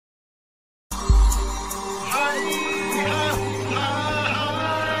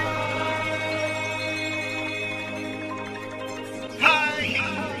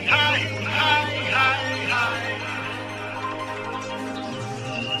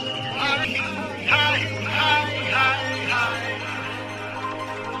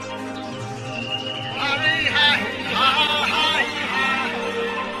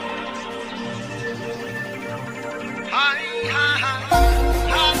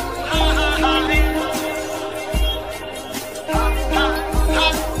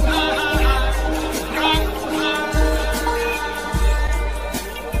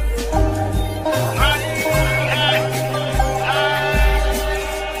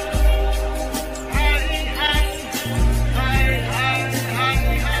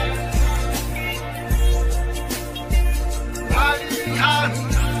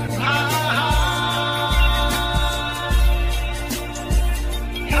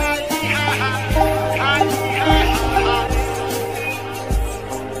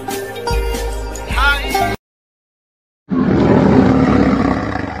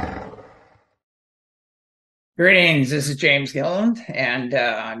Greetings, this is James Gilland, and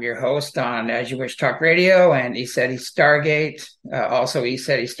I'm your host on As You Wish Talk Radio and ECETI Stargate, also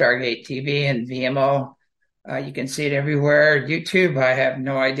ECETI Stargate TV and VMO. You can see it everywhere. YouTube, I have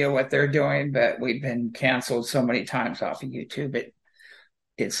no idea what they're doing, but we've been canceled so many times off of YouTube.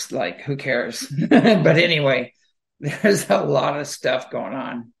 It's like, who cares? But anyway, there's a lot of stuff going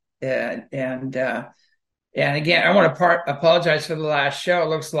on. And again, I want to apologize for the last show. It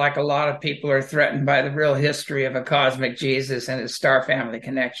looks like a lot of people are threatened by the real history of a cosmic Jesus and his star family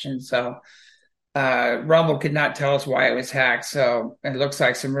connection. So Rumble could not tell us why it was hacked. So it looks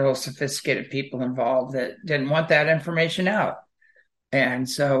like some real sophisticated people involved that didn't want that information out. And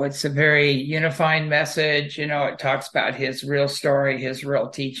so it's a very unifying message. You know, it talks about his real story, his real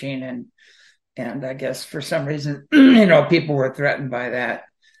teaching. And I guess for some reason, people were threatened by that.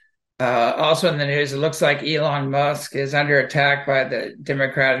 Also in the news, it looks like Elon Musk is under attack by the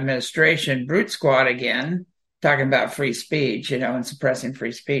Democrat administration, Brute Squad again, talking about free speech, and suppressing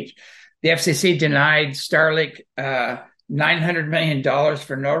free speech. The FCC denied Starlink $900 million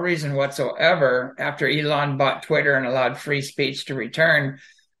for no reason whatsoever after Elon bought Twitter and allowed free speech to return.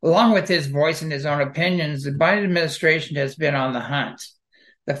 Along with his voice and his own opinions, the Biden administration has been on the hunt.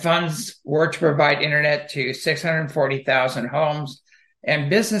 The funds were to provide internet to 640,000 homes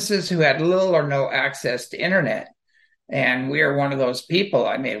and businesses who had little or no access to internet. And we are one of those people.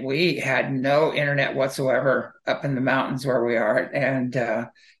 I mean, we had no internet whatsoever up in the mountains where we are. And,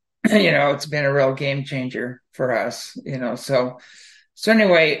 it's been a real game changer for us, So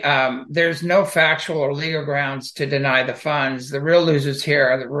anyway, there's no factual or legal grounds to deny the funds. The real losers here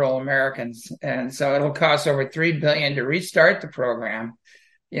are the rural Americans. And so it'll cost over $3 billion to restart the program.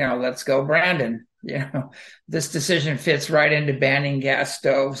 Let's go, Brandon. This decision fits right into banning gas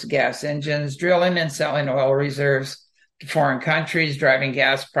stoves, gas engines, drilling and selling oil reserves to foreign countries, driving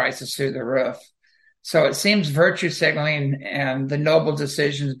gas prices through the roof. So it seems virtue signaling and the noble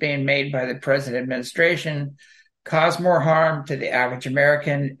decisions being made by the present administration cause more harm to the average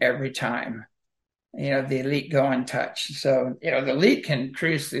American every time. The elite go untouched. So, the elite can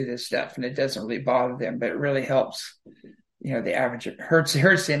cruise through this stuff and it doesn't really bother them, but it really helps the average, hurts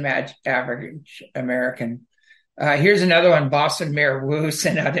the average American. Here's another one. Boston Mayor Wu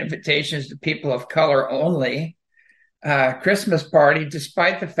sent out invitations to people of color only. Christmas party,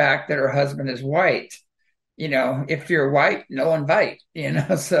 despite the fact that her husband is white. If you're white, no invite,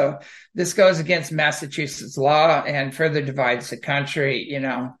 So this goes against Massachusetts law and further divides the country,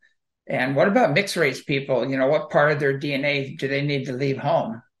 And what about mixed race people? What part of their DNA do they need to leave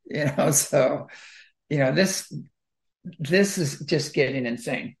home? So, this is just getting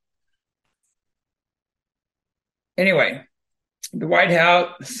insane. Anyway, the White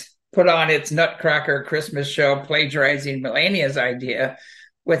House put on its Nutcracker Christmas show, plagiarizing Melania's idea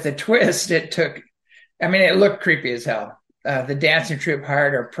with a twist. It looked creepy as hell. The dancing troupe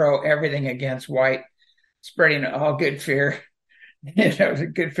hired a pro everything against white, spreading all good fear.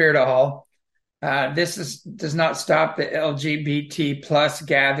 Good fear to all. This does not stop the LGBT plus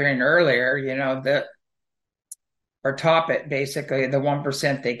gathering earlier, or top it, basically, the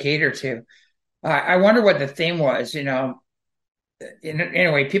 1% they cater to. I wonder what the theme was,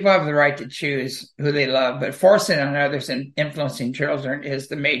 Anyway, people have the right to choose who they love, but forcing on others and influencing children is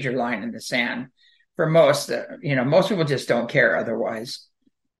the major line in the sand. For most, most people just don't care otherwise.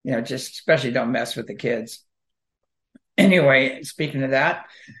 Just especially don't mess with the kids. Anyway, speaking of that,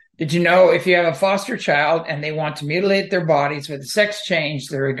 did you know if you have a foster child and they want to mutilate their bodies with a sex change,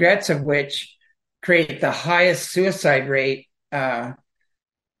 the regrets of which create the highest suicide rate.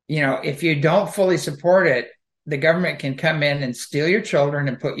 If you don't fully support it, the government can come in and steal your children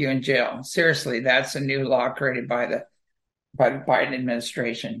and put you in jail. Seriously, that's a new law created by the Biden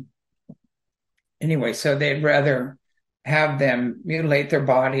administration. Anyway, so they'd rather have them mutilate their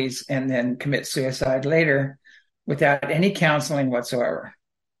bodies and then commit suicide later without any counseling whatsoever.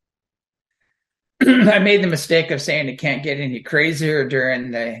 I made the mistake of saying it can't get any crazier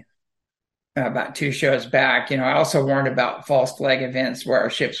during the about 2 shows back. I also warned about false flag events where our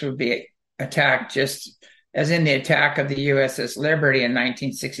ships would be attacked, just as in the attack of the USS Liberty in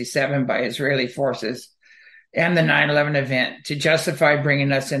 1967 by Israeli forces and the 9/11 event to justify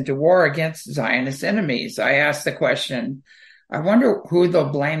bringing us into war against Zionist enemies. I asked the question, I wonder who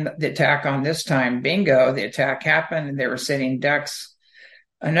they'll blame the attack on this time. Bingo, the attack happened and they were sitting ducks.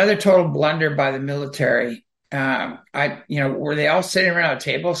 Another total blunder by the military. Were they all sitting around a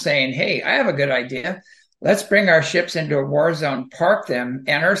table saying, hey, I have a good idea. Let's bring our ships into a war zone, park them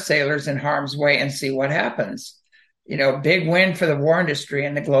and our sailors in harm's way and see what happens. Big win for the war industry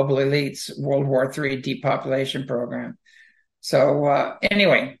and the global elites, World War III depopulation program. So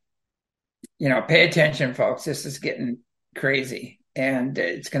anyway, pay attention, folks. This is getting crazy, and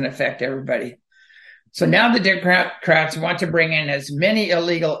it's going to affect everybody. So now the Democrats want to bring in as many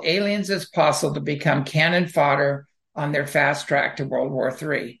illegal aliens as possible to become cannon fodder on their fast track to World War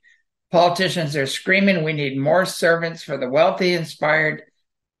III. Politicians are screaming, "We need more servants for the wealthy, inspired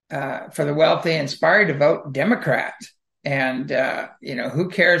to vote Democrat." And who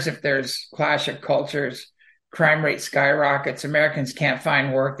cares if there's clash of cultures? Crime rate skyrockets. Americans can't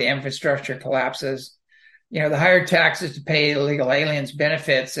find work. The infrastructure collapses. The higher taxes to pay illegal aliens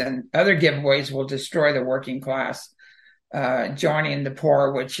benefits and other giveaways will destroy the working class, joining the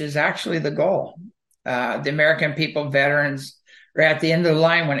poor, which is actually the goal. The American people, veterans, are at the end of the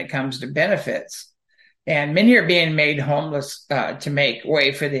line when it comes to benefits. And many are being made homeless to make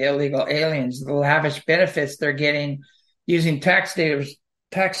way for the illegal aliens. The lavish benefits they're getting using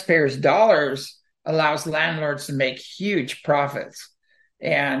taxpayers' dollars allows landlords to make huge profits.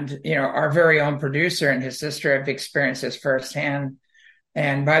 And, our very own producer and his sister have experienced this firsthand.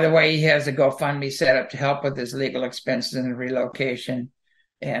 And by the way, he has a GoFundMe set up to help with his legal expenses and relocation.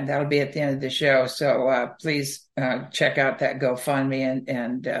 And that'll be at the end of the show. So please check out that GoFundMe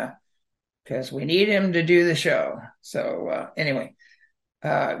and because we need him to do the show. So anyway,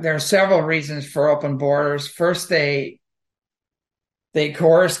 there are several reasons for open borders. First, they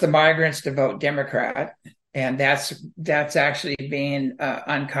coerce the migrants to vote Democrat. And that's actually being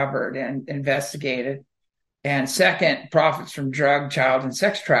uncovered and investigated. And second, profits from drug, child, and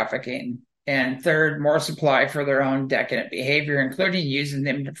sex trafficking. And third, more supply for their own decadent behavior, including using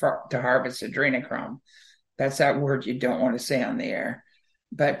them to harvest adrenochrome. That's that word you don't want to say on the air.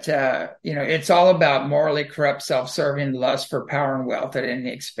 But, it's all about morally corrupt, self-serving lust for power and wealth at any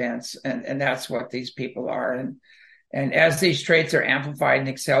expense. And that's what these people are. And as these traits are amplified and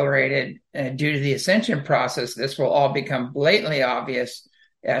accelerated due to the ascension process, this will all become blatantly obvious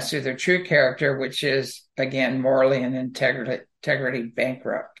as to their true character, which is, again, morally and integrity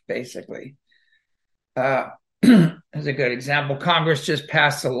bankrupt, basically. As a good example, Congress just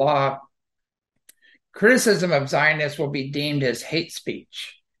passed a law. Criticism of Zionists will be deemed as hate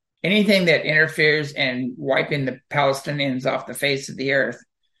speech. Anything that interferes in wiping the Palestinians off the face of the earth.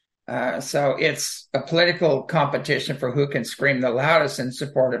 So it's a political competition for who can scream the loudest in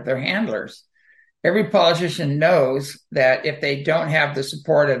support of their handlers. Every politician knows that if they don't have the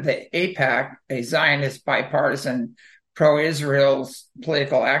support of the AIPAC, a Zionist bipartisan pro-Israel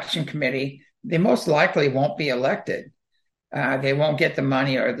political action committee, they most likely won't be elected. They won't get the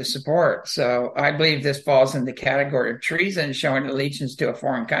money or the support. So I believe this falls in the category of treason, showing allegiance to a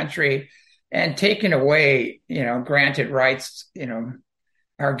foreign country and taking away, granted rights,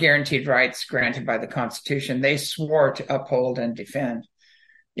 our guaranteed rights granted by the Constitution. They swore to uphold and defend.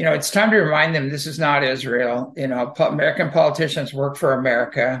 It's time to remind them this is not Israel. American politicians work for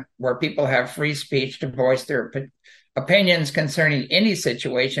America, where people have free speech to voice their opinions concerning any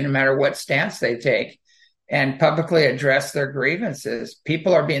situation, no matter what stance they take, and publicly address their grievances.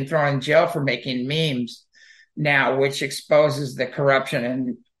 People are being thrown in jail for making memes now, which exposes the corruption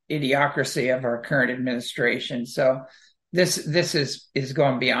and idiocracy of our current administration. So this is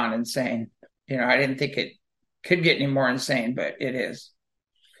going beyond insane. I didn't think it could get any more insane, but it is.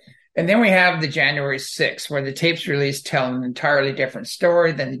 And then we have the January 6th, where the tapes released tell an entirely different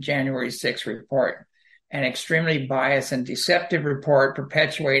story than the January 6th report. An extremely biased and deceptive report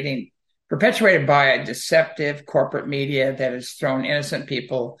perpetuated by a deceptive corporate media that has thrown innocent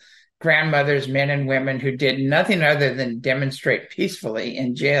people, grandmothers, men and women who did nothing other than demonstrate peacefully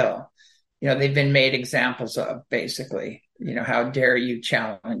in jail. They've been made examples of, basically. How dare you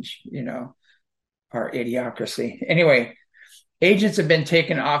challenge, our idiocracy. Anyway, agents have been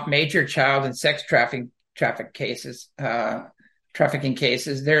taken off major child and sex trafficking cases.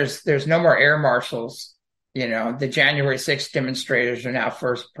 There's no more air marshals. The January 6th demonstrators are now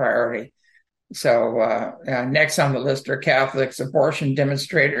first priority. So next on the list are Catholics, abortion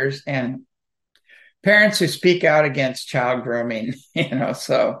demonstrators, and parents who speak out against child grooming.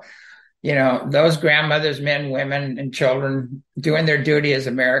 Those grandmothers, men, women, and children doing their duty as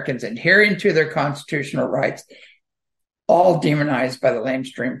Americans, adhering to their constitutional rights, all demonized by the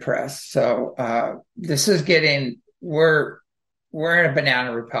lamestream press. So this is we're in a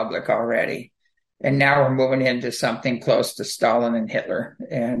banana republic already. And now we're moving into something close to Stalin and Hitler.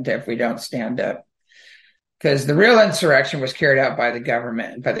 And if we don't stand up, because the real insurrection was carried out by the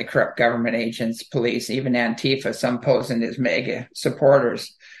government, by the corrupt government agents, police, even Antifa, some posing as MAGA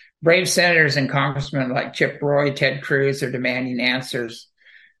supporters. Brave senators and congressmen like Chip Roy, Ted Cruz are demanding answers.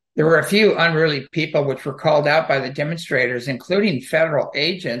 There were a few unruly people which were called out by the demonstrators, including federal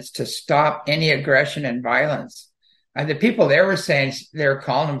agents, to stop any aggression and violence. The people there were saying, they're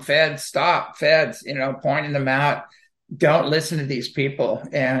calling them feds, stop, feds, pointing them out. Don't listen to these people.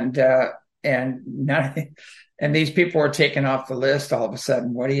 And these people were taken off the list all of a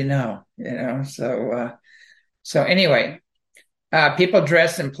sudden. What do you know? So anyway, people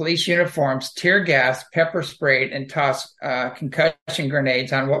dressed in police uniforms, tear gas, pepper sprayed, and tossed concussion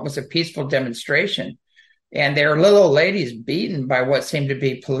grenades on what was a peaceful demonstration. And there were little ladies beaten by what seemed to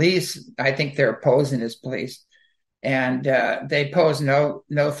be police. I think they're posing as police. And they posed no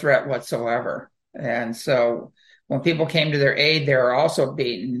threat whatsoever. And so when people came to their aid, they were also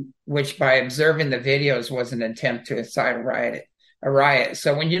beaten, which by observing the videos was an attempt to incite a riot.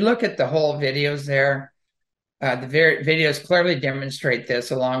 So when you look at the whole videos there, the videos clearly demonstrate this,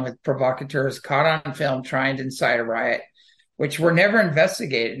 along with provocateurs caught on film trying to incite a riot, which were never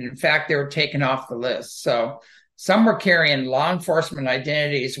investigated. In fact, they were taken off the list. So some were carrying law enforcement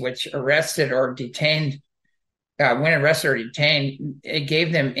identities, which arrested or detained. When arrested or detained, it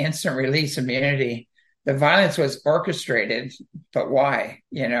gave them instant release immunity. The violence was orchestrated, but why?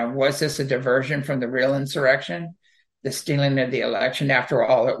 Was this a diversion from the real insurrection, the stealing of the election? After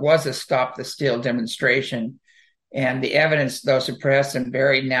all, it was a stop the steal demonstration. And the evidence, though suppressed and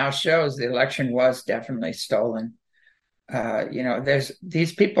buried, now shows the election was definitely stolen.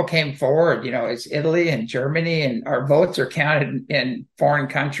 These people came forward, it's Italy and Germany, and our votes are counted in foreign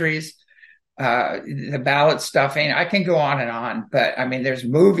countries. The ballot stuffing, I can go on, but I mean, there's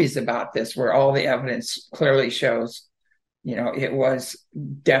movies about this where all the evidence clearly shows, it was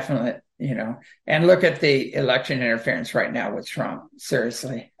definite, and look at the election interference right now with Trump.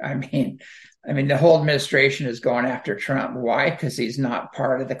 Seriously. I mean, the whole administration is going after Trump. Why? Because he's not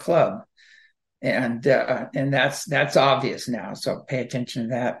part of the club. And that's obvious now. So pay attention to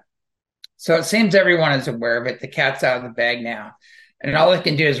that. So it seems everyone is aware of it. The cat's out of the bag now. And all they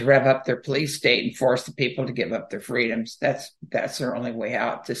can do is rev up their police state and force the people to give up their freedoms. That's their only way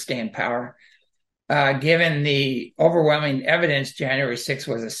out to stay in power. Given the overwhelming evidence, January 6th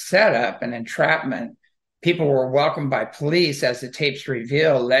was a setup, an entrapment. People were welcomed by police, as the tapes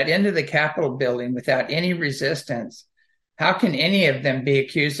reveal, led into the Capitol building without any resistance. How can any of them be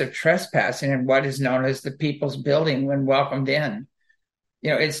accused of trespassing in what is known as the People's Building when welcomed in?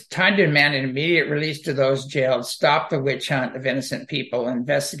 It's time to demand an immediate release to those jailed, stop the witch hunt of innocent people,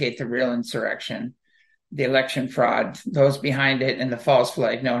 investigate the real insurrection, the election fraud, those behind it, and the false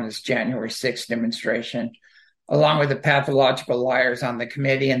flag known as January 6th demonstration, along with the pathological liars on the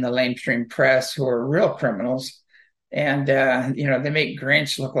committee and the lamestream press who are real criminals. And, they make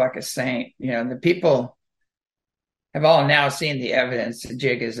Grinch look like a saint. The people have all now seen the evidence. The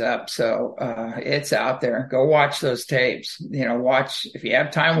jig is up. So it's out there. Go watch those tapes. Watch, if you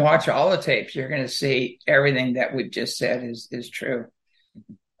have time, watch all the tapes. You're going to see everything that we've just said is true.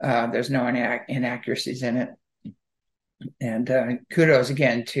 There's no inaccuracies in it. And kudos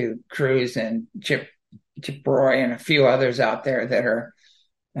again to Cruz and Chip Roy and a few others out there that are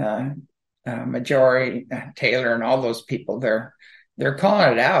Majority Taylor and all those people. They're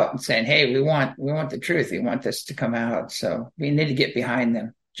calling it out and saying, hey, we want the truth. We want this to come out. So we need to get behind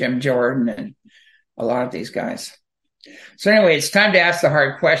them, Jim Jordan and a lot of these guys. So anyway, it's time to ask the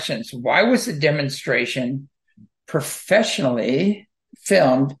hard questions. Why was the demonstration professionally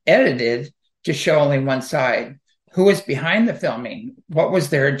filmed, edited to show only one side? Who was behind the filming? What was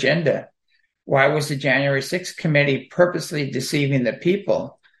their agenda? Why was the January 6th committee purposely deceiving the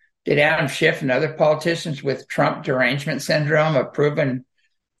people? Did Adam Schiff and other politicians with Trump derangement syndrome have proven,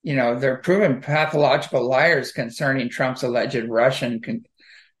 they're proven pathological liars concerning Trump's alleged Russian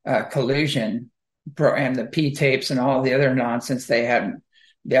collusion and the P tapes and all the other nonsense they had?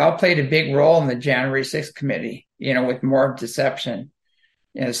 They all played a big role in the January 6th committee, with more deception.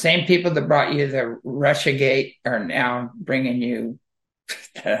 The same people that brought you the Russiagate are now bringing you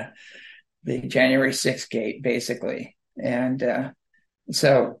the January 6th gate, basically. And,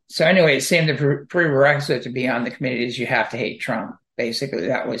 So anyway, it seemed the prerequisite to be on the committee is you have to hate Trump. Basically,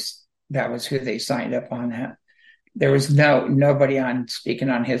 that was who they signed up on that. There was nobody on speaking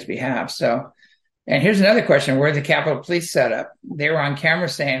on his behalf. So, and here's another question: where the Capitol Police set up? They were on camera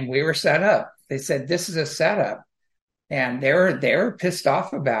saying we were set up. They said this is a setup, and they were pissed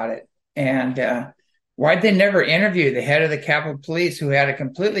off about it. And why'd they never interview the head of the Capitol Police, who had a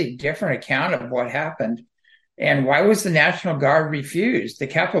completely different account of what happened? And why was the National Guard refused? The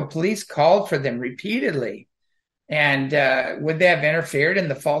Capitol Police called for them repeatedly. And would they have interfered in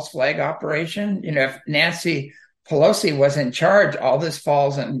the false flag operation? If Nancy Pelosi was in charge, all this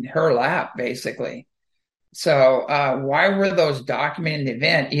falls in her lap, basically. So why were those documenting the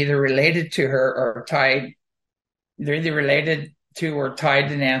event either related to her or tied? They're either related two were tied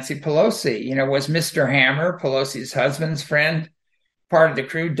to Nancy Pelosi. Was Mr. Hammer, Pelosi's husband's friend, part of the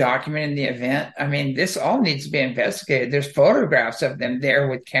crew documenting the event? I mean, this all needs to be investigated. There's photographs of them there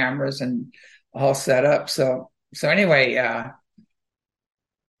with cameras and all set up. So anyway,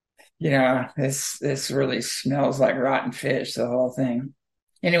 this really smells like rotten fish, the whole thing.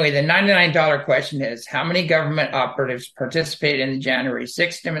 Anyway, the $99 question is, how many government operatives participated in the January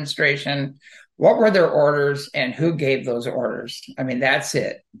 6th demonstration? What were their orders and who gave those orders? I mean, that's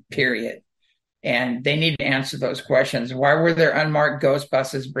it, period. And they need to answer those questions. Why were there unmarked ghost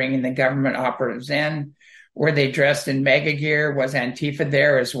buses bringing the government operatives in? Were they dressed in mega gear? Was Antifa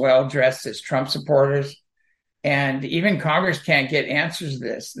there as well, dressed as Trump supporters? And even Congress can't get answers to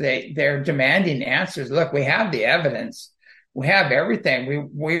this. They're demanding answers. Look, we have the evidence. We have everything.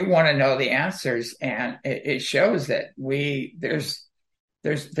 We want to know the answers. And it shows that there's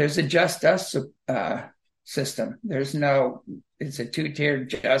a just us system. It's a two-tiered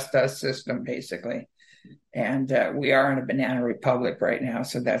just us system, basically. And we are in a banana republic right now.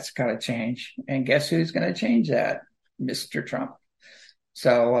 So that's got to change. And guess who's going to change that? Mr. Trump.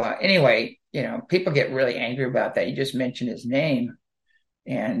 So anyway, people get really angry about that. You just mentioned his name.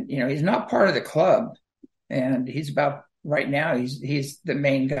 And, he's not part of the club. And right now, he's the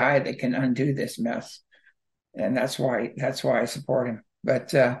main guy that can undo this mess. And that's why I support him.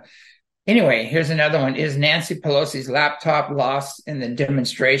 But anyway, here's another one. Is Nancy Pelosi's laptop lost in the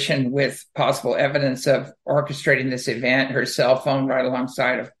demonstration with possible evidence of orchestrating this event? Her cell phone right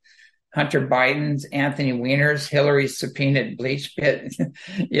alongside of Hunter Biden's, Anthony Weiner's, Hillary's subpoenaed bleach pit,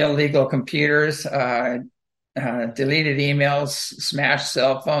 illegal computers, deleted emails, smashed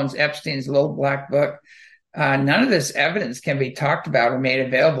cell phones, Epstein's little black book. None of this evidence can be talked about or made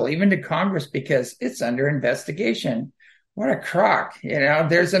available, even to Congress, because it's under investigation. What a crock.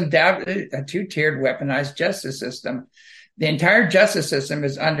 There's undoubtedly a two-tiered weaponized justice system. The entire justice system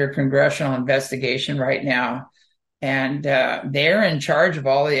is under congressional investigation right now. And they're in charge of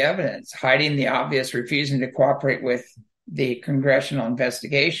all the evidence, hiding the obvious, refusing to cooperate with the congressional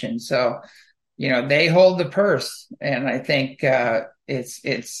investigation. So, they hold the purse. And I think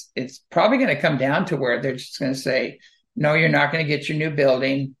it's probably going to come down to where they're just going to say, no, you're not going to get your new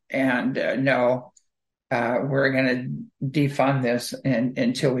building. And no, we're going to defund this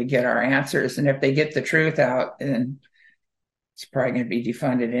until we get our answers. And if they get the truth out, then it's probably going to be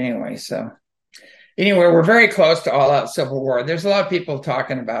defunded anyway. So anyway, we're very close to all-out civil war. There's a lot of people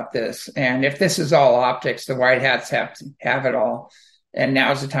talking about this. And if this is all optics, the white hats have to have it all. And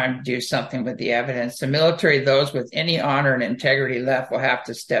now's the time to do something with the evidence. The military, those with any honor and integrity left, will have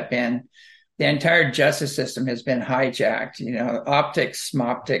to step in. The entire justice system has been hijacked. Optics,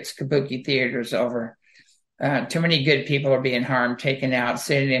 smoptics, kabuki theater's over. Too many good people are being harmed, taken out,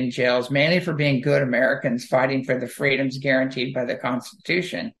 sitting in jails, mainly for being good Americans fighting for the freedoms guaranteed by the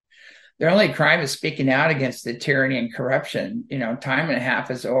Constitution. Their only crime is speaking out against the tyranny and corruption. Time and a half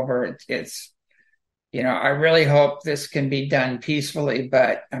is over. I really hope this can be done peacefully,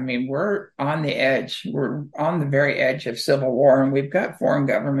 but I mean, we're on the edge. We're on the very edge of civil war, and we've got foreign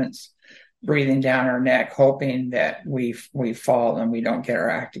governments breathing down our neck, hoping that we fall and we don't get our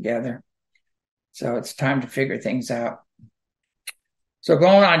act together. So it's time to figure things out. So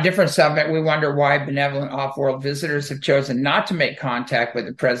going on a different subject, we wonder why benevolent off-world visitors have chosen not to make contact with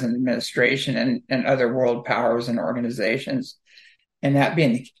the present administration and other world powers and organizations. And that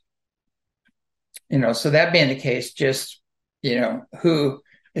being the case, just, who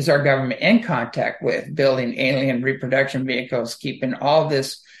is our government in contact with, building alien reproduction vehicles, keeping all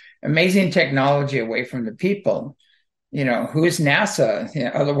this amazing technology away from the people? Who is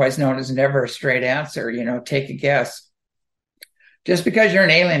NASA, otherwise known as Never a Straight Answer? Take a guess. Just because you're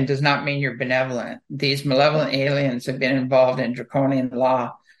an alien does not mean you're benevolent. These malevolent aliens have been involved in draconian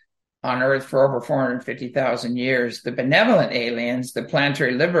law on Earth for over 450,000 years. The benevolent aliens, the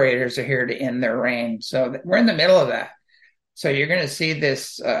planetary liberators, are here to end their reign. So we're in the middle of that. So you're going to see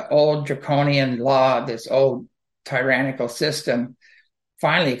this old draconian law, this old tyrannical system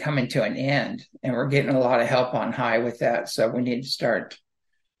finally coming to an end. And we're getting a lot of help on high with that. So we need to start,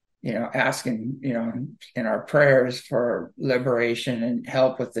 asking, in our prayers for liberation and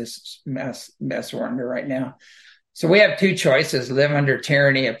help with this mess we're under right now. So we have two choices: live under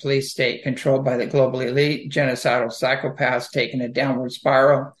tyranny, a police state controlled by the global elite, genocidal psychopaths taking a downward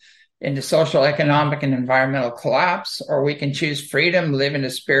spiral into social, economic, and environmental collapse, or we can choose freedom, live in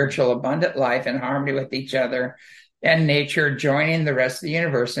a spiritual, abundant life in harmony with each other and nature, joining the rest of the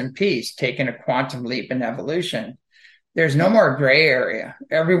universe in peace, taking a quantum leap in evolution. There's no more gray area.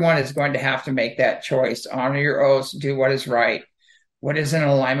 Everyone is going to have to make that choice. Honor your oaths, do what is right, what is in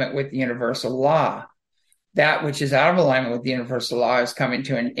alignment with the universal law. that which is out of alignment with the universal law is coming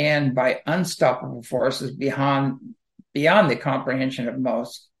to an end by unstoppable forces beyond the comprehension of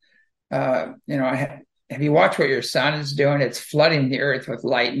most. Have you watched what your sun is doing? It's flooding the earth with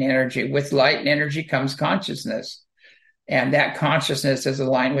light and energy. With light and energy comes consciousness. And that consciousness is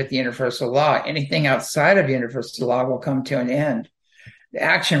aligned with the universal law. Anything outside of universal law will come to an end. The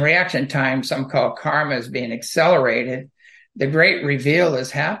action-reaction time, some call karma, is being accelerated. The great reveal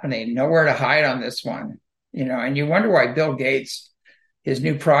is happening. Nowhere to hide on this one. And you wonder why Bill Gates, his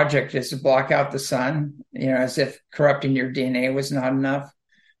new project is to block out the sun, as if corrupting your DNA was not enough.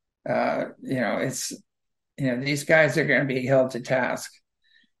 These guys are going to be held to task.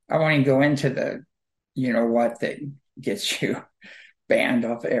 I won't even go into the, what that gets you banned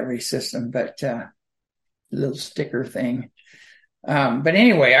off of every system, but little sticker thing. But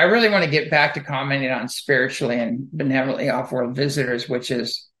anyway, I really want to get back to commenting on spiritually and benevolently off-world visitors, which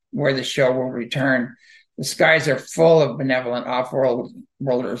is where the show will return. The skies are full of benevolent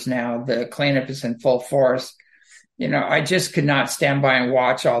off-worlders now. The cleanup is in full force. I just could not stand by and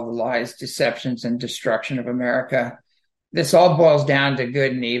watch all the lies, deceptions, and destruction of America. This all boils down to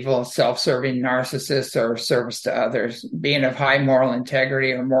good and evil, self-serving narcissists or service to others, being of high moral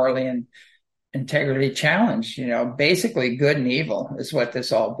integrity or morally and integrity challenged. Basically good and evil is what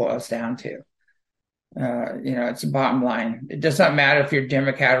this all boils down to. It's the bottom line. It does not matter if you're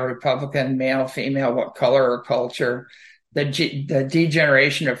Democrat or Republican, male, female, what color or culture. The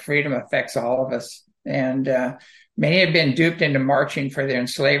degeneration of freedom affects all of us. And many have been duped into marching for their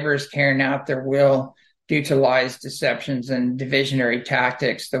enslavers, carrying out their will due to lies, deceptions, and divisionary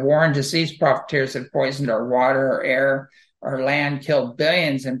tactics. The war and disease profiteers have poisoned our water, our air, our land, killed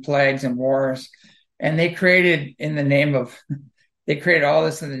billions in plagues and wars. And they created all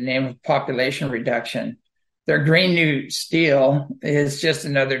this in the name of population reduction. Their Green New Steel is just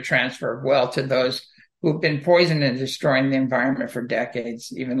another transfer of wealth to those who've been poisoning and destroying the environment for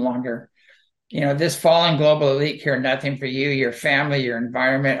decades, even longer. This fallen global elite care nothing for you, your family, your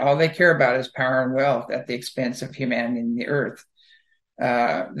environment. All they care about is power and wealth at the expense of humanity and the earth.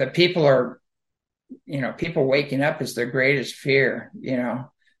 The people are, people waking up is their greatest fear.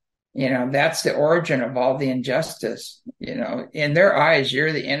 That's the origin of all the injustice. In their eyes,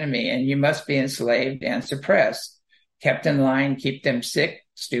 you're the enemy and you must be enslaved and suppressed, kept in line, keep them sick,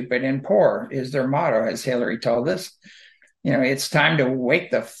 stupid, and poor is their motto, as Hillary told us. It's time to wake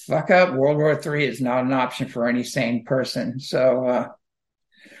the fuck up. World War III is not an option for any sane person. So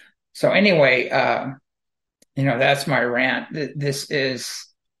anyway, that's my rant. This is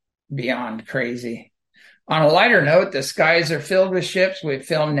beyond crazy. On a lighter note, the skies are filled with ships. We've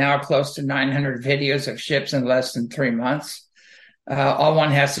filmed now close to 900 videos of ships in less than 3 months. All one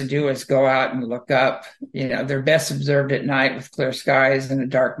has to do is go out and look up. They're best observed at night with clear skies and a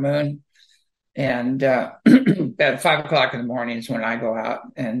dark moon. And at 5:00 in the morning is when I go out,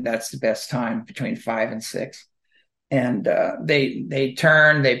 and that's the best time, between 5 and 6. And they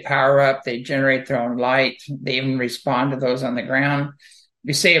turn, they power up, they generate their own light. They even respond to those on the ground.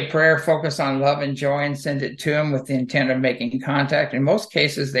 You say a prayer, focus on love and joy, and send it to them with the intent of making contact. In most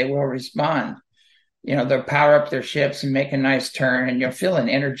cases, they will respond. They'll power up their ships and make a nice turn, and you'll feel an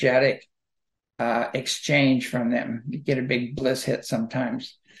energetic exchange from them. You get a big bliss hit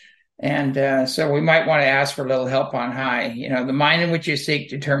sometimes. And so we might want to ask for a little help on high. The mind in which you seek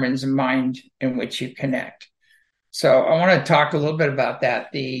determines the mind in which you connect. So I want to talk a little bit about that.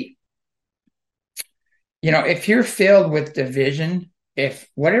 If you're filled with division, if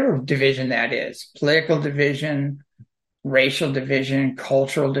whatever division that is, political division, racial division,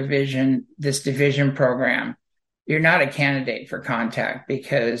 cultural division, this division program, you're not a candidate for contact,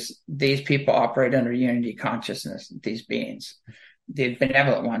 because these people operate under unity consciousness, these beings. The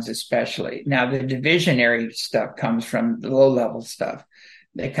benevolent ones especially. Now, the divisionary stuff comes from the low-level stuff.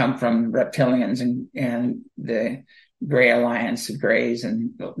 They come from reptilians and the Gray Alliance, the Greys,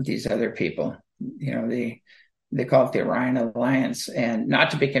 and these other people. They call it the Orion Alliance, and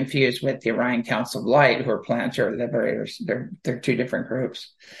not to be confused with the Orion Council of Light, who are planetary liberators. They're two different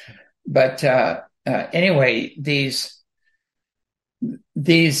groups. But anyway,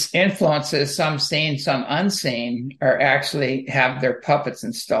 these influences, some seen, some unseen, are actually have their puppets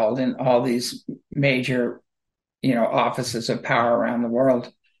installed in all these major, offices of power around the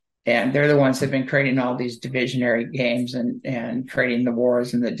world. And they're the ones that have been creating all these divisionary games and creating the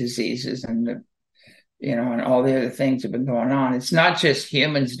wars and the diseases and and all the other things that have been going on. It's not just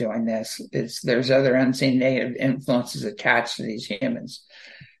humans doing this. There's other unseen native influences attached to these humans.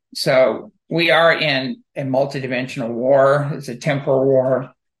 So we are in a multidimensional war. It's a temporal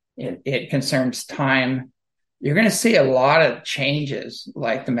war. It concerns time. you're going to see a lot of changes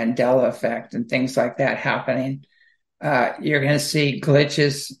like the Mandela effect and things like that happening. You're going to see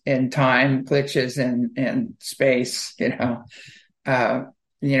glitches in time, glitches in space.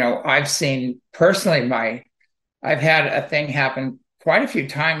 I've seen personally, I've had a thing happen quite a few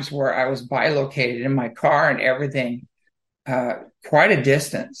times where I was bilocated in my car and everything, quite a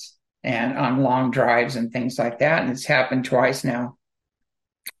distance and on long drives and things like that. And it's happened twice now,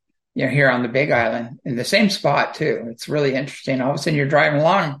 here on the Big Island in the same spot too. It's really interesting. All of a sudden you're driving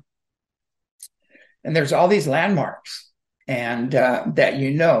along and there's all these landmarks and that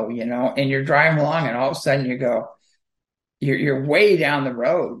and you're driving along and all of a sudden you go, you're way down the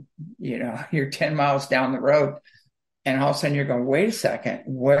road, you're 10 miles down the road. And all of a sudden you're going, wait a second,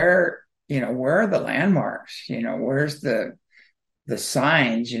 where are the landmarks? Where's the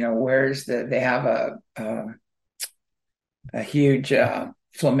signs? They have a huge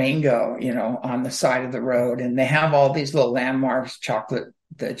flamingo, on the side of the road, and they have all these little landmarks,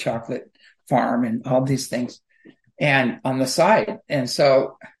 the chocolate farm and all these things, and on the side. And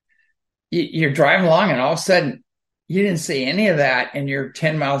so you're driving along and all of a sudden you didn't see any of that, and you're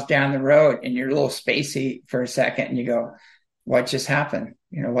 10 miles down the road and you're a little spacey for a second and you go, what just happened?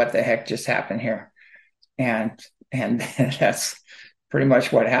 What the heck just happened here? And that's pretty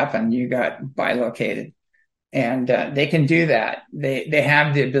much what happened. You got bilocated. And they can do that. They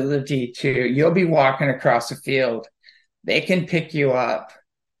have the ability to, you'll be walking across a field. They can pick you up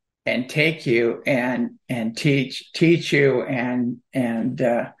and take you and teach you and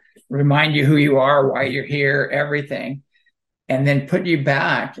remind you who you are, why you're here, everything, and then put you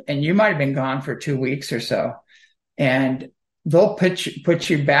back. And you might have been gone for 2 weeks or so, and they'll put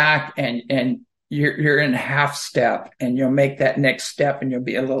you back, and you're in half step, and you'll make that next step, and you'll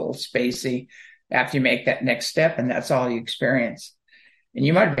be a little spacey after you make that next step, and that's all you experience. And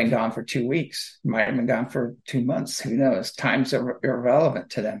you might have been gone for 2 weeks, you might have been gone for 2 months. Who knows? Time's irrelevant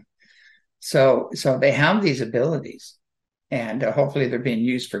to them. So they have these abilities. And hopefully they're being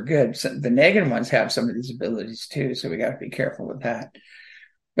used for good. So the negative ones have some of these abilities too, so we got to be careful with that.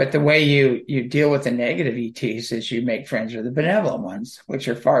 But the way you deal with the negative ETs is you make friends with the benevolent ones, which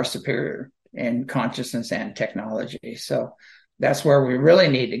are far superior in consciousness and technology. So that's where we really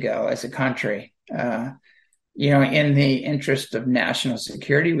need to go as a country. In the interest of national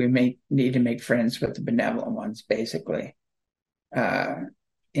security, we may need to make friends with the benevolent ones, basically. In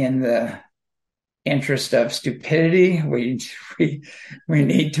the interest of stupidity, we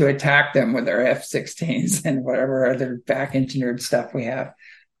need to attack them with our F-16s and whatever other back engineered stuff we have,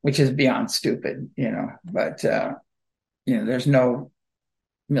 which is beyond stupid, but there's no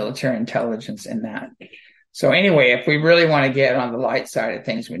military intelligence in that. So anyway, if we really want to get on the light side of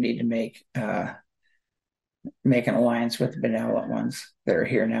things, we need to make an alliance with the benevolent ones that are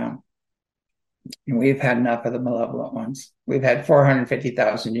here now. And we've had enough of the malevolent ones. We've had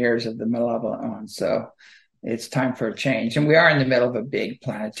 450,000 years of the malevolent ones. So it's time for a change. And we are in the middle of a big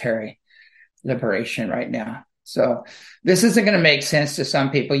planetary liberation right now. So this isn't going to make sense to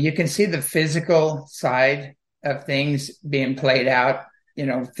some people. You can see the physical side of things being played out,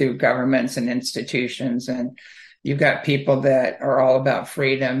 through governments and institutions. And you've got people that are all about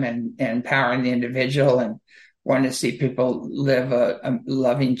freedom and empowering the individual and want to see people live a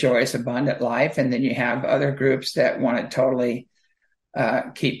loving, joyous, abundant life. And then you have other groups that want to totally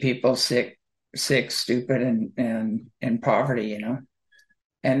keep people sick, stupid, and in poverty, And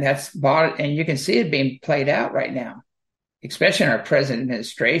and you can see it being played out right now, especially in our present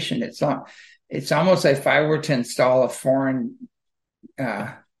administration. It's almost like if I were to install a foreign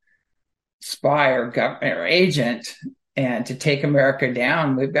spy or agent and to take America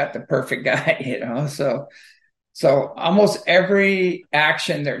down, we've got the perfect guy, So almost every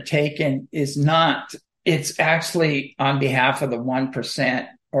action they're taking it's actually on behalf of the 1%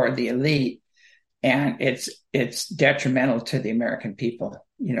 or the elite. And it's detrimental to the American people,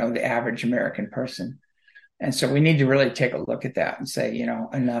 the average American person. And so we need to really take a look at that and say,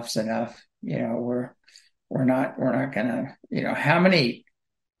 enough's enough. We're not going to, how many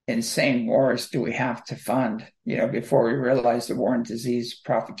insane wars do we have to fund, before we realize the war and disease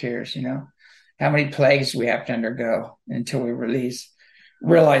profiteers, How many plagues do we have to undergo until we realize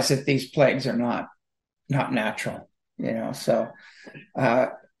that these plagues are not natural, So,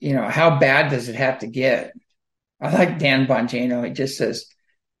 how bad does it have to get? I like Dan Bongino. He just says,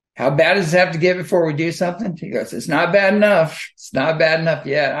 how bad does it have to get before we do something? He goes, it's not bad enough. It's not bad enough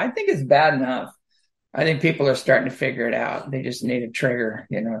yet. I think it's bad enough. I think people are starting to figure it out. They just need a trigger,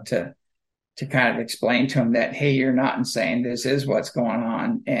 to kind of explain to them that, hey, you're not insane. This is what's going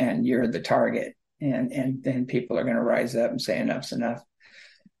on, and you're the target. And then people are going to rise up and say enough's enough.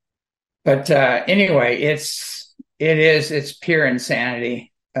 Anyway, it's pure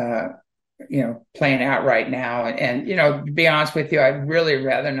insanity, playing out right now. And, to be honest with you, I'd really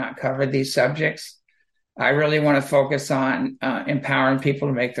rather not cover these subjects. I really want to focus on empowering people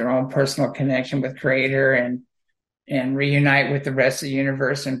to make their own personal connection with Creator and reunite with the rest of the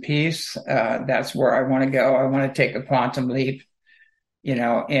universe in peace. That's where I want to go. I want to take a quantum leap,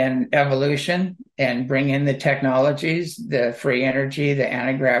 in evolution and bring in the technologies, the free energy, the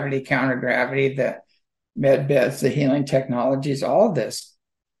anti-gravity, counter-gravity, the med beds, the healing technologies, all of this.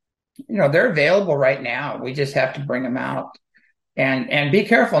 They're available right now. We just have to bring them out. And be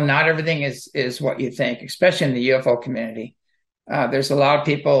careful. Not everything is what you think, especially in the UFO community. There's a lot of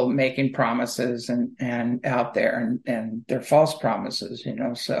people making promises and out there, and they're false promises,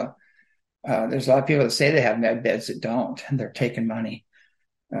 So there's a lot of people that say they have med beds that don't, and they're taking money.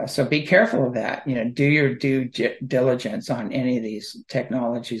 So be careful of that. Do your due diligence on any of these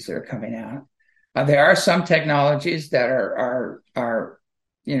technologies that are coming out. There are some technologies that are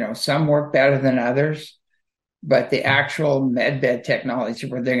some work better than others, but the actual med bed technology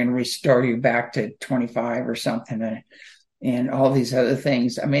where they're going to restore you back to 25 or something, and all these other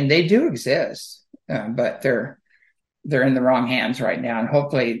things, I mean, they do exist, but they're in the wrong hands right now, and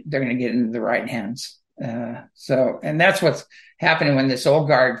hopefully they're going to get into the right hands. And that's what's happening when this old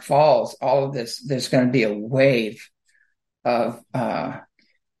guard falls. All of this, there's going to be a wave of,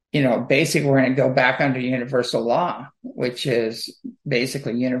 basically we're going to go back under universal law, which is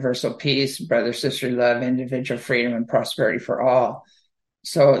basically universal peace, brother, sister love, individual freedom, and prosperity for all.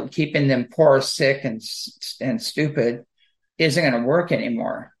 So keeping them poor, sick, and stupid isn't going to work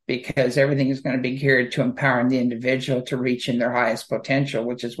anymore, because everything is going to be geared to empowering the individual to reach in their highest potential,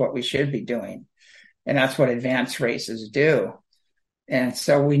 which is what we should be doing. And that's what advanced races do. And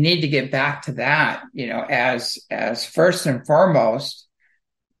so we need to get back to that, as first and foremost,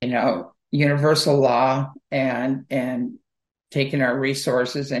 universal law and taking our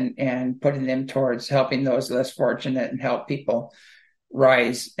resources and putting them towards helping those less fortunate and help people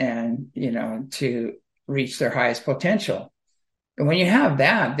rise and, to reach their highest potential. And when you have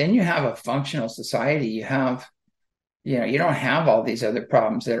that, then you have a functional society. You have, you don't have all these other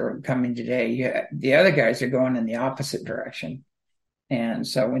problems that are coming today. The other guys are going in the opposite direction. And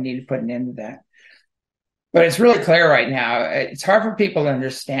so we need to put an end to that. But it's really clear right now. It's hard for people to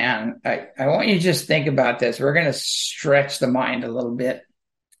understand. I want you to just think about this. We're going to stretch the mind a little bit.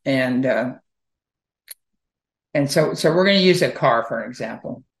 And so we're going to use a car for an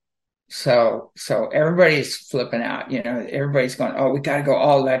example. So everybody's flipping out, everybody's going, oh, we got to go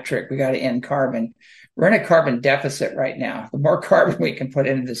all electric. We got to end carbon. We're in a carbon deficit right now. The more carbon we can put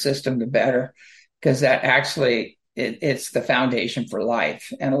into the system, the better, because that actually, it's the foundation for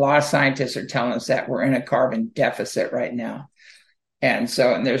life. And a lot of scientists are telling us that we're in a carbon deficit right now. And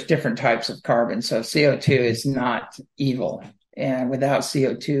there's different types of carbon. So CO2 is not evil. And without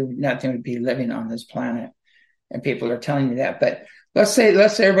CO2, nothing would be living on this planet. And people are telling you that. But let's say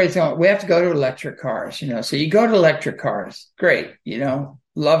everybody's going, we have to go to electric cars, So you go to electric cars. Great.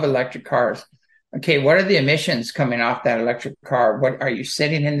 Love electric cars. Okay. What are the emissions coming off that electric car? What are you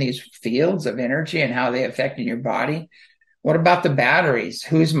sitting in these fields of energy and how they affecting your body? What about the batteries?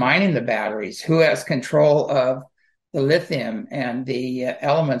 Who's mining the batteries? Who has control of the lithium and the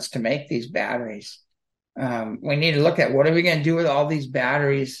elements to make these batteries? We need to look at what are we going to do with all these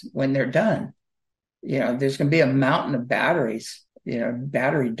batteries when they're done? There's going to be a mountain of batteries,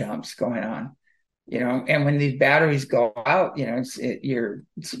 battery dumps going on, and when these batteries go out, it's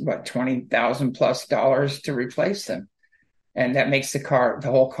what, $20,000+ to replace them. And that makes the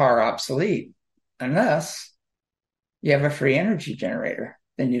whole car obsolete, unless you have a free energy generator.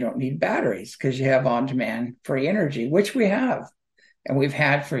 Then you don't need batteries because you have on-demand free energy, which we have, and we've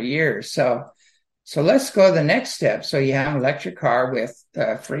had for years. So let's go to the next step. So you have an electric car with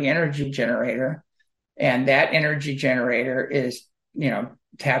a free energy generator, and that energy generator is,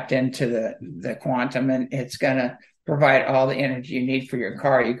 tapped into the quantum, and it's going to provide all the energy you need for your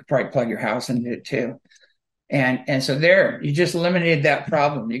car. You could probably plug your house into it too. And so there, you just eliminated that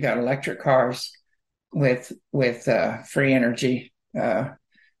problem. You got electric cars with free energy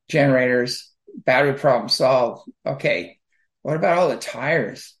generators, battery problem solved. Okay. What about all the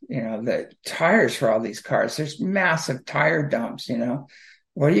tires? The tires for all these cars, there's massive tire dumps,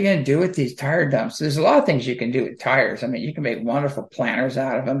 What are you going to do with these tire dumps? There's a lot of things you can do with tires. I mean, you can make wonderful planters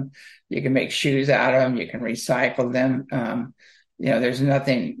out of them. You can make shoes out of them. You can recycle them. There's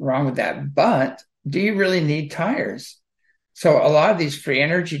nothing wrong with that. But do you really need tires? So a lot of these free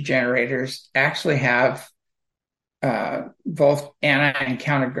energy generators actually have both anti and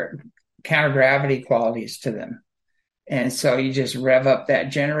counter gravity qualities to them. And so you just rev up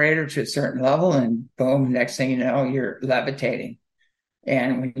that generator to a certain level and boom, next thing you know, you're levitating.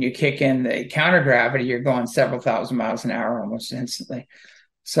 And when you kick in the counter gravity, you're going several thousand miles an hour almost instantly.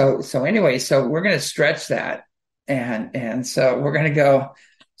 So anyway, so we're going to stretch that. And so we're going to go.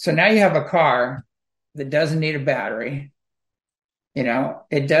 So now you have a car that doesn't need a battery.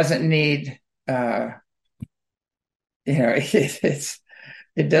 It doesn't need, it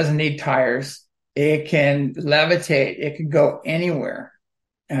doesn't need tires. It can levitate. It can go anywhere.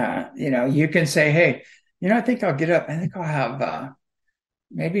 You can say, hey, I think I'll get up. I think I'll have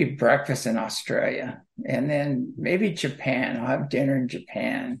maybe breakfast in Australia, and then maybe Japan. I'll have dinner in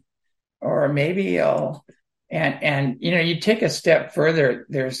Japan, or maybe you take a step further.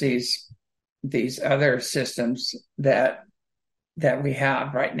 There's these other systems that we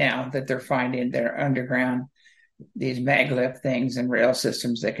have right now that they're finding that are underground, these maglev things and rail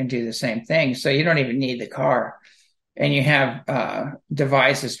systems that can do the same thing. So you don't even need the car, and you have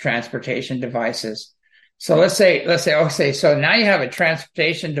devices, transportation devices. So let's say, so now you have a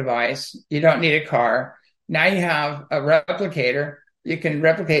transportation device. You don't need a car. Now you have a replicator. You can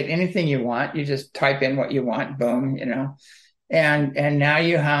replicate anything you want. You just type in what you want, boom, and now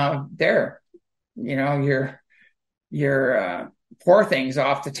you have your poor things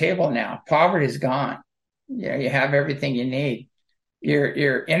off the table now. Poverty is gone. You have everything you need.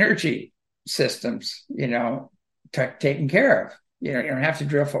 Your energy systems, taken care of. You don't have to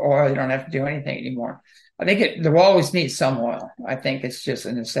drill for oil. You don't have to do anything anymore. I think they'll always need some oil. I think it's just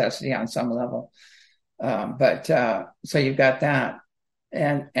a necessity on some level. So you've got that.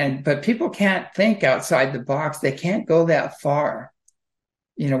 But people can't think outside the box. They can't go that far.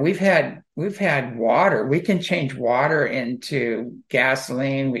 We've had water. We can change water into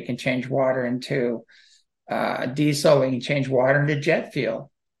gasoline. We can change water into diesel. We can change water into jet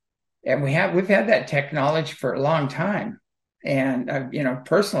fuel. And we've had that technology for a long time. And,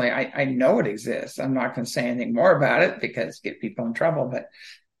 personally, I know it exists. I'm not going to say anything more about it because get people in trouble, but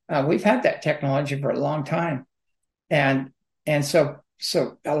we've had that technology for a long time. And so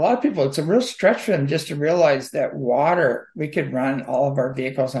a lot of people, it's a real stretch for them just to realize that water, we could run all of our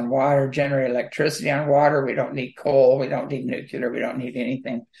vehicles on water, generate electricity on water. We don't need coal. We don't need nuclear. We don't need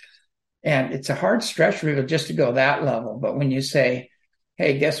anything. And it's a hard stretch for people just to go that level. But when you say,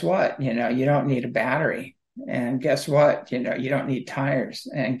 hey, guess what? You don't need a battery. And guess what? You don't need tires.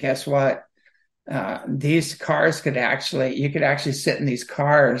 And guess what? These cars you could actually sit in these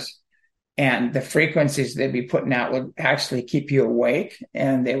cars, and the frequencies they'd be putting out would actually keep you awake,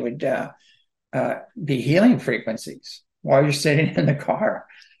 and they would be healing frequencies while you're sitting in the car.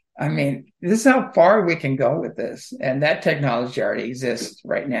 I mean, this is how far we can go with this. And that technology already exists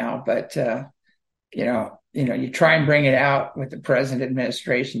right now. But, you try and bring it out with the present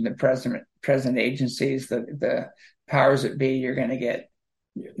administration, the present agencies, the powers that be, you're going to get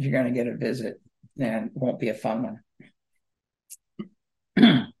a visit, and it won't be a fun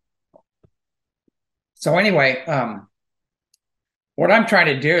one. So anyway, what I'm trying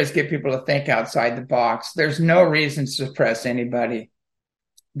to do is get people to think outside the box. There's no reason to suppress anybody.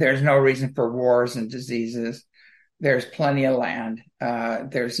 There's no reason for wars and diseases. There's plenty of land.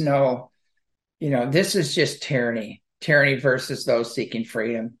 There's no, this is just tyranny versus those seeking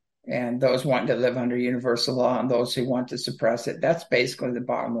freedom and those wanting to live under universal law and those who want to suppress it. That's basically the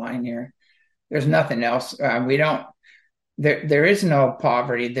bottom line here. There's nothing else. There is no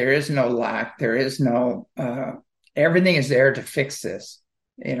poverty. There is no lack. There is no, everything is there to fix this.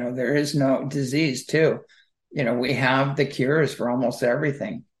 There is no disease too. We have the cures for almost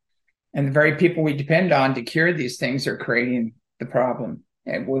everything. And the very people we depend on to cure these things are creating the problem,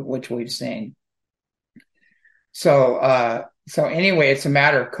 which we've seen. So anyway, it's a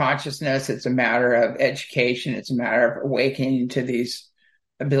matter of consciousness. It's a matter of education. It's a matter of awakening to these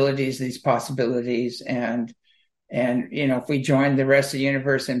abilities, these possibilities. And if we join the rest of the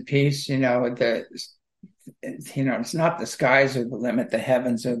universe in peace, it's not the skies are the limit, the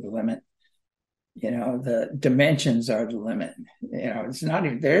heavens are the limit. The dimensions are the limit. It's not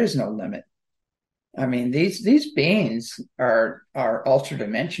even, there is no limit. I mean, these beings are ultra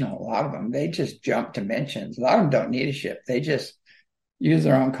dimensional. A lot of them, they just jump dimensions. A lot of them don't need a ship. They just use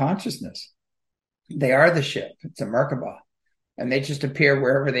their own consciousness. They are the ship. It's a Merkaba. And they just appear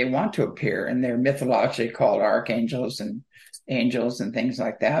wherever they want to appear. And they're mythologically called archangels and angels and things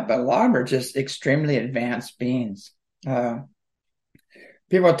like that. But a lot of them are just extremely advanced beings.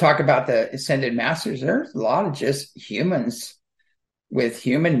 People talk about the ascended masters. There's a lot of just humans with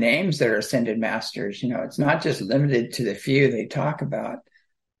human names that are ascended masters. It's not just limited to the few they talk about.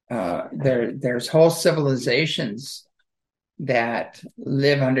 There's whole civilizations that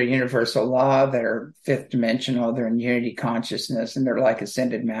live under universal law, that are fifth dimensional, they're in unity consciousness, and they're like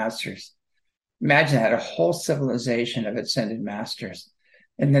ascended masters. Imagine that, a whole civilization of ascended masters.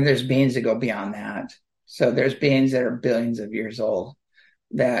 And then there's beings that go beyond that. So there's beings that are billions of years old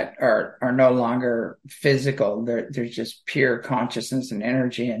that are no longer physical. They're just pure consciousness and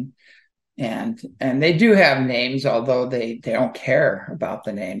energy. And they do have names, although they don't care about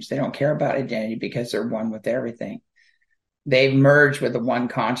the names. They don't care about identity because they're one with everything. They've merged with the one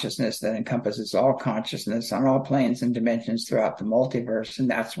consciousness that encompasses all consciousness on all planes and dimensions throughout the multiverse. And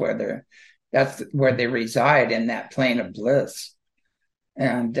that's where they reside, in that plane of bliss.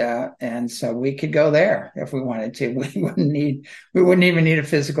 And so we could go there if we wanted to. We wouldn't even need a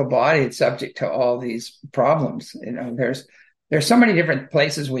physical body. It's subject to all these problems. There's so many different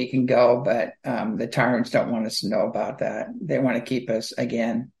places we can go, but the tyrants don't want us to know about that. They want to keep us,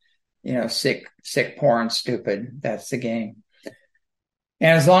 again, sick, poor, and stupid. That's the game.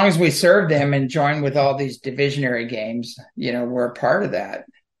 And as long as we serve them and join with all these divisionary games, we're a part of that.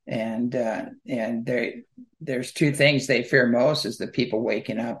 And there's two things they fear most: is the people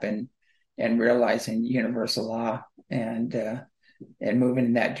waking up and realizing universal law and moving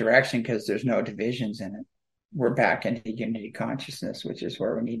in that direction, because there's no divisions in it. We're back into unity consciousness, which is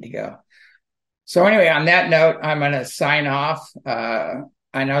where we need to go. So anyway, on that note, I'm going to sign off.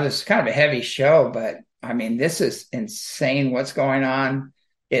 I know this is kind of a heavy show, but I mean, this is insane what's going on.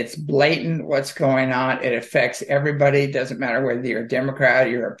 It's blatant what's going on. It affects everybody. It doesn't matter whether you're a Democrat,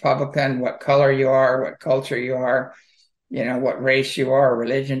 you're a Republican, what color you are, what culture you are, what race you are,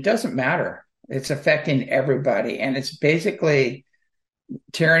 religion. It doesn't matter. It's affecting everybody. And it's basically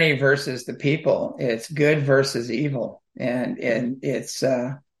tyranny versus the people. It's good versus evil. And it's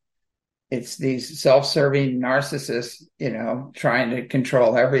these self-serving narcissists, trying to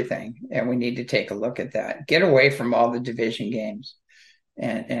control everything. And we need to take a look at that. Get away from all the division games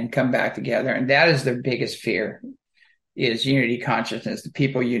and come back together. And that is their biggest fear, is unity consciousness, the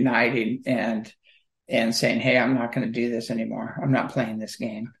people uniting and saying, hey, I'm not going to do this anymore. I'm not playing this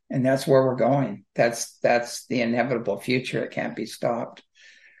game. And that's where we're going. That's the inevitable future. It can't be stopped.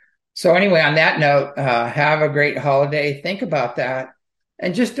 So anyway, on that note, have a great holiday. Think about that.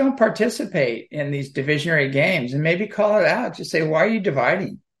 And just don't participate in these divisionary games, and maybe call it out. Just say, why are you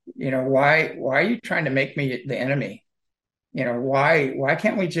dividing? Why are you trying to make me the enemy? Why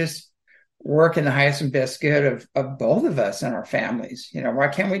can't we just work in the highest and best good of both of us and our families? Why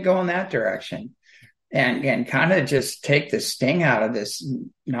can't we go in that direction and kind of just take the sting out of this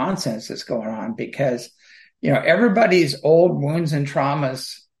nonsense that's going on? Because, everybody's old wounds and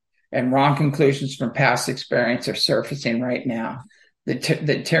traumas and wrong conclusions from past experience are surfacing right now.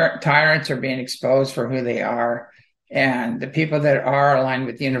 The tyrants are being exposed for who they are. And the people that are aligned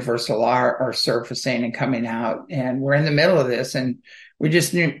with universal law are surfacing and coming out. And we're in the middle of this, and we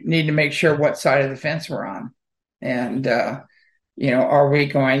just need to make sure what side of the fence we're on. And, are we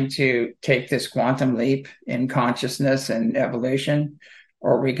going to take this quantum leap in consciousness and evolution,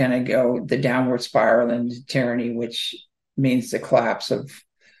 or are we going to go the downward spiral into tyranny, which means the collapse of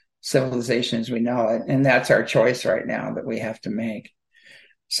civilization as we know it? And that's our choice right now that we have to make.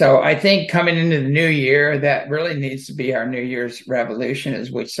 So I think coming into the new year, that really needs to be our New Year's revolution,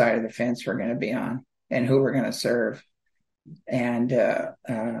 is which side of the fence we're going to be on and who we're going to serve. And, that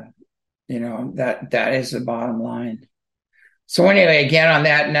is the bottom line. So anyway, again, on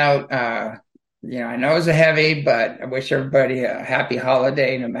that note, I know it's a heavy, but I wish everybody a happy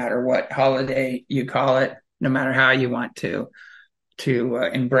holiday, no matter what holiday you call it, no matter how you want to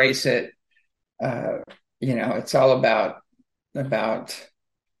embrace it. It's all about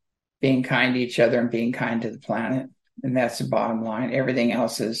being kind to each other and being kind to the planet. And that's the bottom line. Everything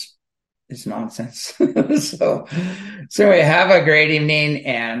else is nonsense. So anyway, have a great evening,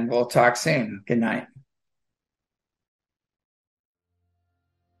 and we'll talk soon. Good night.